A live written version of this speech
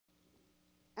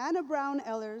Anna Brown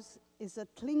Ehlers is a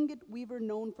Tlingit weaver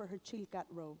known for her chilkat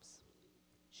robes.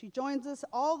 She joins us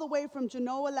all the way from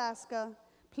Juneau, Alaska.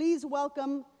 Please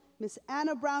welcome Miss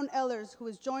Anna Brown Ehlers, who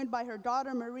is joined by her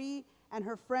daughter Marie and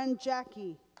her friend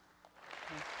Jackie.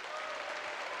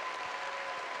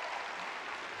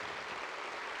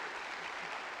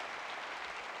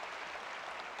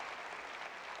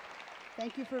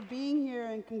 Thank you for being here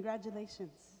and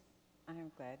congratulations.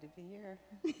 I'm glad to be here.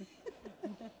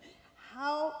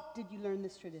 How did you learn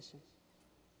this tradition?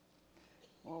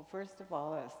 Well, first of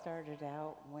all, it started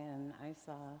out when I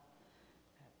saw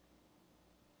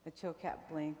the chilkat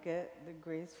blanket, the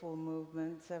graceful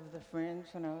movements of the fringe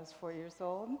when I was 4 years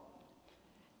old.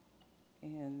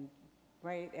 And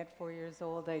right at 4 years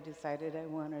old, I decided I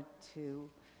wanted to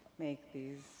make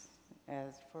these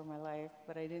as for my life,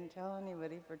 but I didn't tell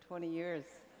anybody for 20 years.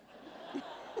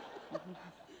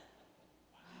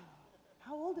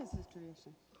 How old is this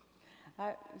tradition?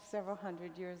 Several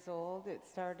hundred years old. It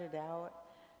started out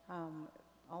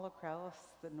all across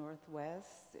the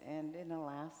Northwest and in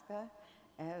Alaska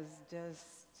as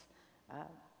just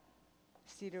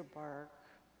cedar bark,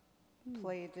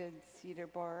 plaited cedar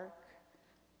bark,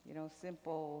 you know,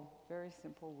 simple, very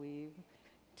simple weave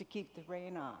to keep the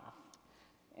rain off.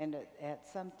 And at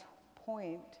some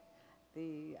point,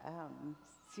 the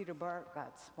cedar bark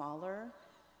got smaller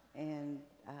and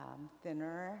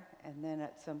thinner, and then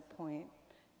at some point,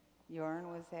 yarn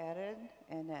was added,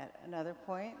 and at another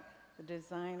point, the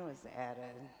design was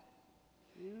added.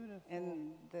 Beautiful.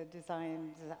 And the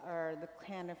designs are the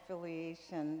clan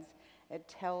affiliations. It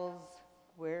tells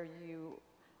where you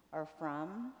are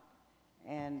from,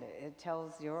 and it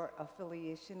tells your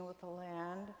affiliation with the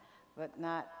land, but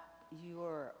not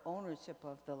your ownership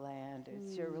of the land.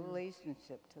 It's your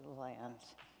relationship to the land.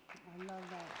 I love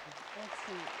that.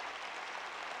 Excellent.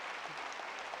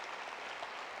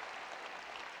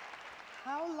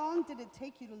 How long did it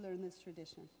take you to learn this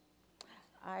tradition?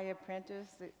 I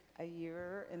apprenticed a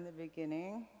year in the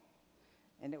beginning,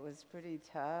 and it was pretty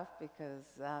tough because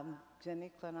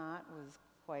Jennie Thlunaut was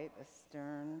quite a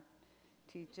stern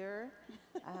teacher.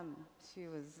 She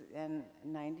was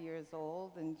 90 years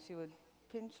old, and she would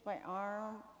pinch my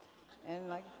arm and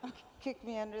like kick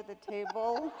me under the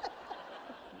table.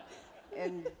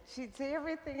 And she'd say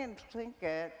everything in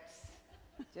Tlingit,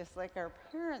 just like our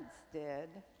parents did.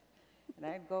 And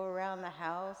I'd go around the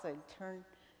house, I'd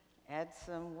add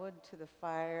some wood to the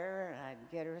fire, and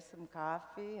I'd get her some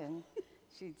coffee, and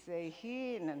she'd say,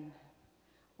 "Heen," and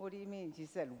what do you mean? She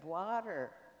said,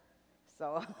 "Water."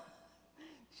 So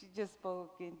she just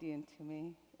spoke Indian to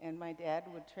me, and my dad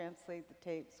would translate the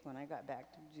tapes when I got back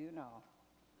to Juneau.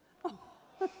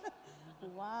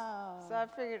 Wow. So I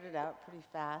figured it out pretty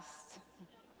fast.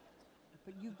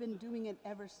 But you've been doing it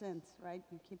ever since, right?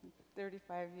 You keep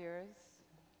 35 years.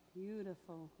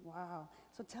 Beautiful. Wow.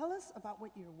 So tell us about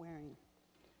what you're wearing.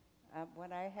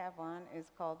 What I have on is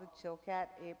called the chilkat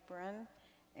apron,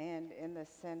 and in the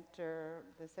center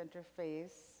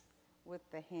face with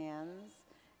the hands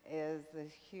is the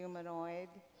humanoid,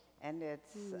 and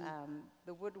it's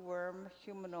the woodworm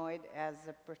humanoid as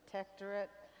a protectorate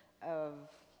of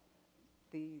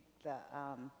the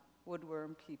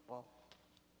woodworm people.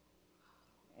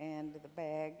 And the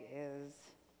bag is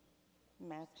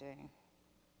matching.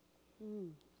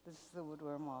 This is the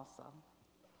woodworm also.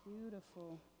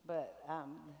 Beautiful. But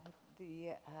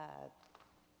the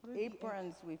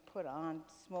aprons we put on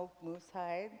smoked moose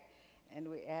hide, and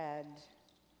we add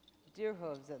deer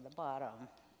hooves at the bottom.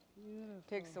 Beautiful.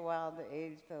 Takes a while to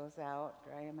age those out,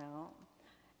 dry them out.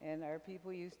 And our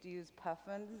people used to use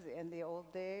puffins in the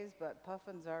old days, but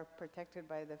puffins are protected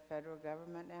by the federal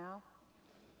government now.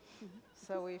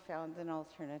 So we found an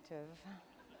alternative.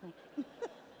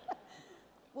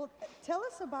 Well, tell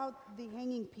us about the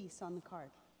hanging piece on the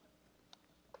card.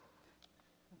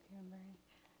 Okay, Mary.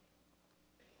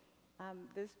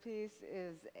 This piece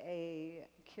is a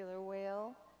killer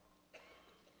whale,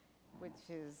 which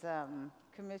is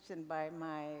commissioned by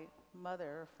my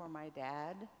mother for my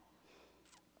dad.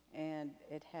 And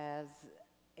it has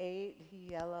 8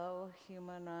 yellow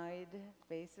humanoid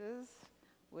faces,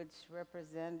 which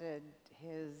represented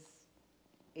his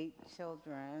 8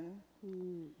 children.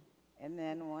 And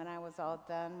then when I was all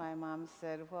done, my mom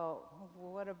said, "Well,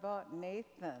 what about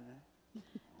Nathan?"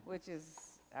 Which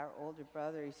is our older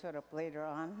brother. He showed up later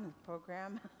on in the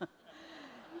program.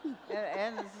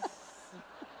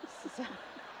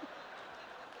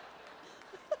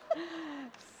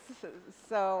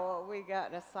 So we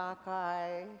got a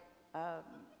sockeye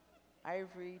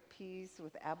ivory piece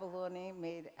with abalone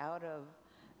made out of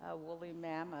woolly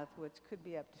mammoth, which could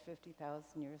be up to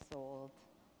 50,000 years old.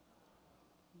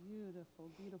 Beautiful. Beautiful,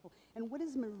 beautiful. And what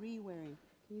is Marie wearing?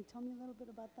 Can you tell me a little bit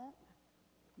about that?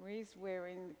 Marie's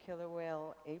wearing the killer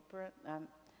whale apron,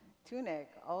 tunic,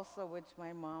 also, which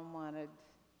my mom wanted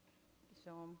to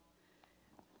show him.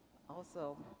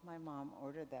 Also, my mom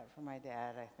ordered that for my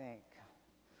dad, I think.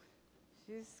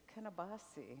 She's kind of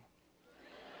bossy.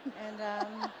 And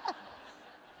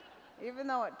even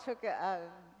though it took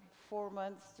 4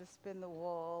 months to spin the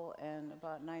wool and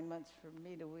about 9 months for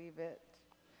me to weave it,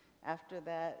 after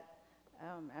that,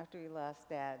 after we lost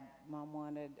Dad, Mom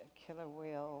wanted a killer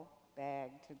whale bag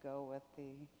to go with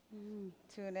the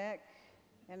tunic,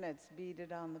 and it's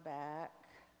beaded on the back.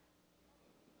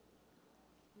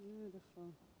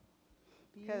 Beautiful.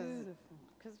 Beautiful.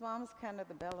 Because Mom's kind of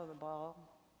the belle of the ball,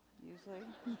 usually.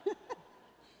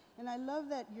 And I love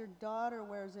that your daughter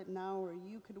wears it now, or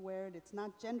you could wear it. It's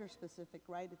not gender specific,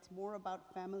 right? It's more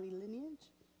about family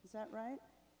lineage. Is that right?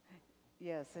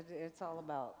 Yes, it's all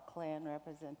about clan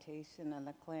representation, and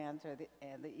the clans are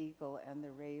the eagle and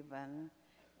the raven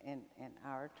in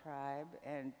our tribe,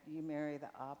 and you marry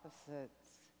the opposite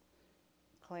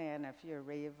clan. If you're a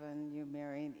raven, you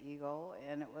marry an eagle,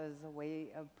 and it was a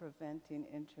way of preventing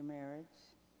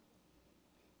intermarriage.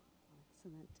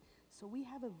 Excellent. So we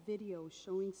have a video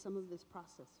showing some of this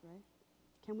process, right?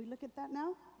 Can we look at that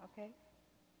now? Okay.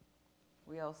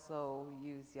 We also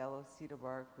use yellow cedar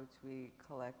bark, which we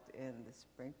collect in the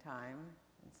springtime.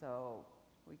 And so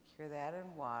we cure that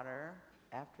in water.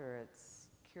 After it's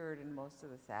cured and most of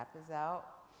the sap is out,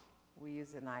 we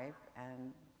use a knife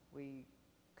and we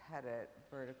cut it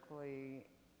vertically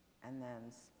and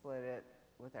then split it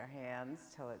with our hands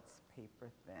till it's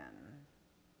paper thin.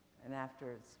 And after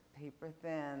it's paper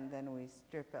thin, then we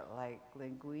strip it like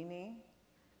linguine,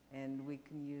 and we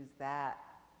can use that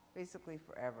basically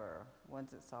forever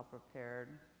once it's all prepared.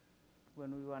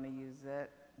 When we want to use it,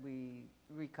 we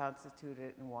reconstitute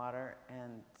it in water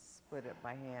and split it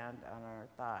by hand on our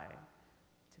thigh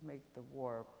to make the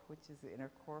warp, which is the inner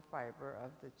core fiber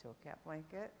of the chilkat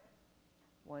blanket.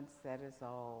 Once that is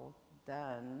all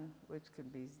done, which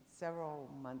could be several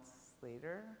months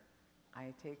later,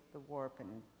 I take the warp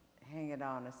and hang it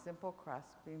on a simple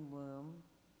crossbeam loom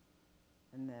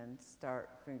and then start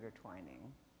finger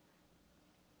twining.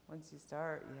 Once you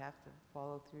start, you have to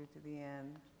follow through to the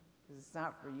end, because it's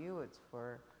not for you, it's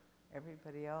for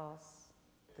everybody else.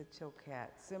 The chilkat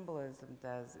symbolism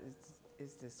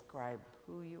is describe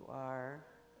who you are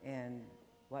and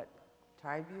what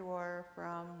tribe you are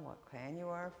from, what clan you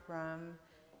are from,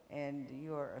 and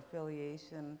your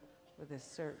affiliation with a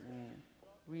certain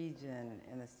region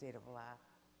in the state of Alaska.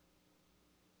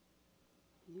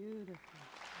 Beautiful.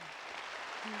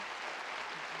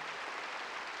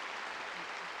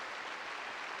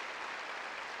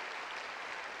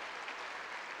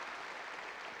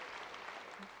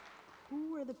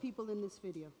 Who were the people in this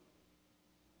video?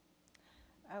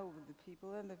 Oh, the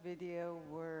people in the video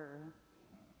were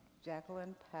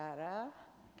Jacqueline Pata,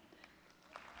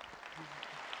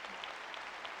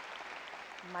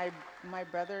 my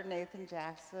brother Nathan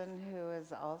Jackson, who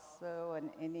is also an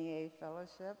NEA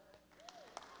fellowship,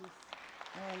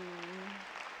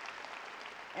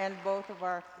 and both of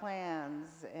our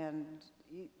clans, and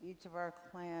each of our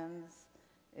clans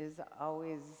is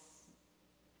always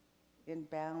in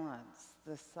balance.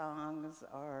 The songs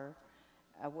are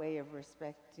a way of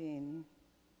respecting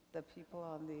the people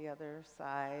on the other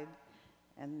side,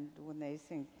 and when they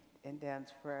sing and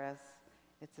dance for us,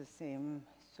 it's the same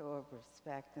show of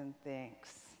respect and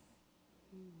thanks.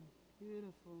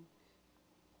 Beautiful.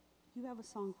 You have a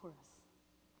song for us.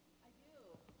 I do.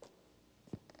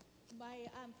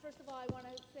 First of all, I want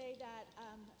to say that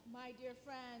my dear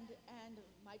friend and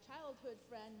my childhood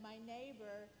friend, my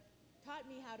neighbor, taught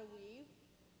me how to weave.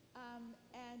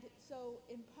 And so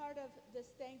in part of this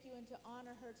thank you and to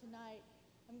honor her tonight,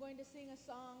 I'm going to sing a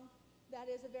song that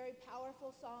is a very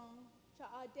powerful song,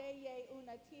 Cha'adeye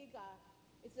Unatiga.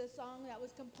 It's a song that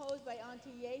was composed by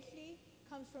Auntie Yéil,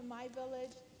 comes from my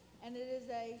village, and it is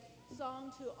a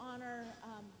song to honor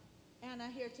Anna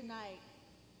here tonight.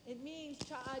 It means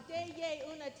Cha'adeye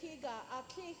Unatiga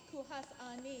Aklich Kuhas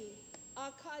Ani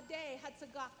Akade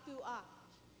Hatsagaktu Ak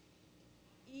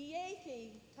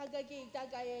Yéil Tagagi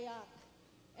Dagayayak.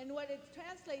 And what it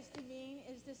translates to mean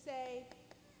is to say,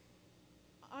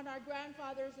 on our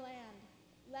grandfather's land,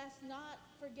 let's not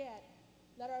forget,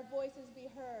 let our voices be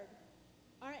heard.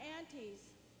 Our aunties,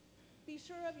 be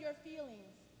sure of your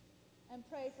feelings and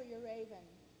pray for your raven.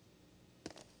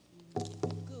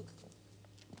 Gook.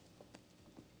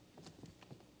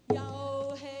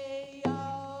 Yo hey,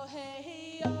 yo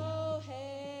hey, yo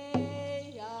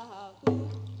hey, ya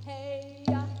gook. Hey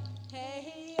ya,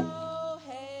 hey yo,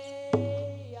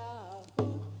 hey ya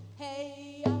gook. Hey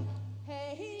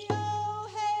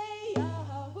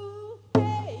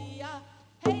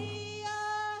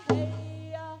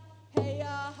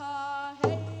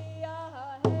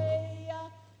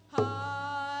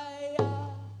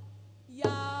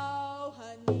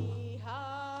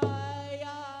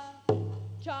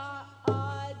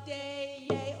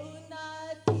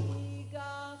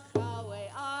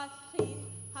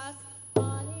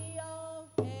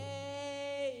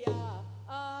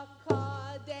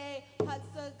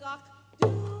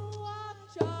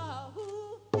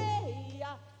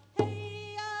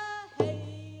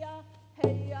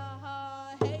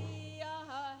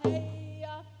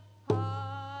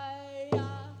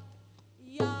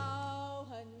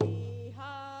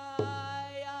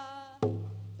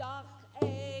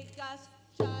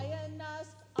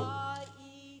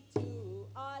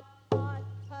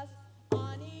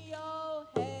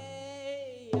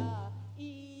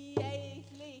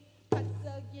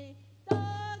Haji,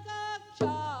 Dagak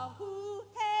Chahu,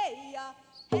 Heya,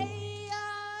 Heya,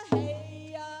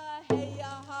 Heya,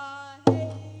 Heya, Ha,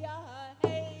 Heya,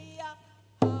 Heya,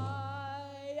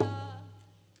 Haya,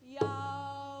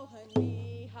 Yao,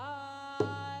 Hani,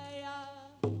 Haya,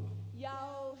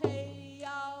 Yao, Hey,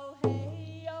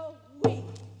 Yo, Wee.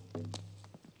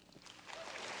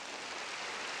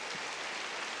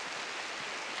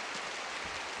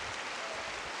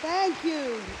 Thank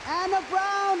you, Anna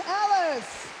Brown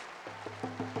Ehlers.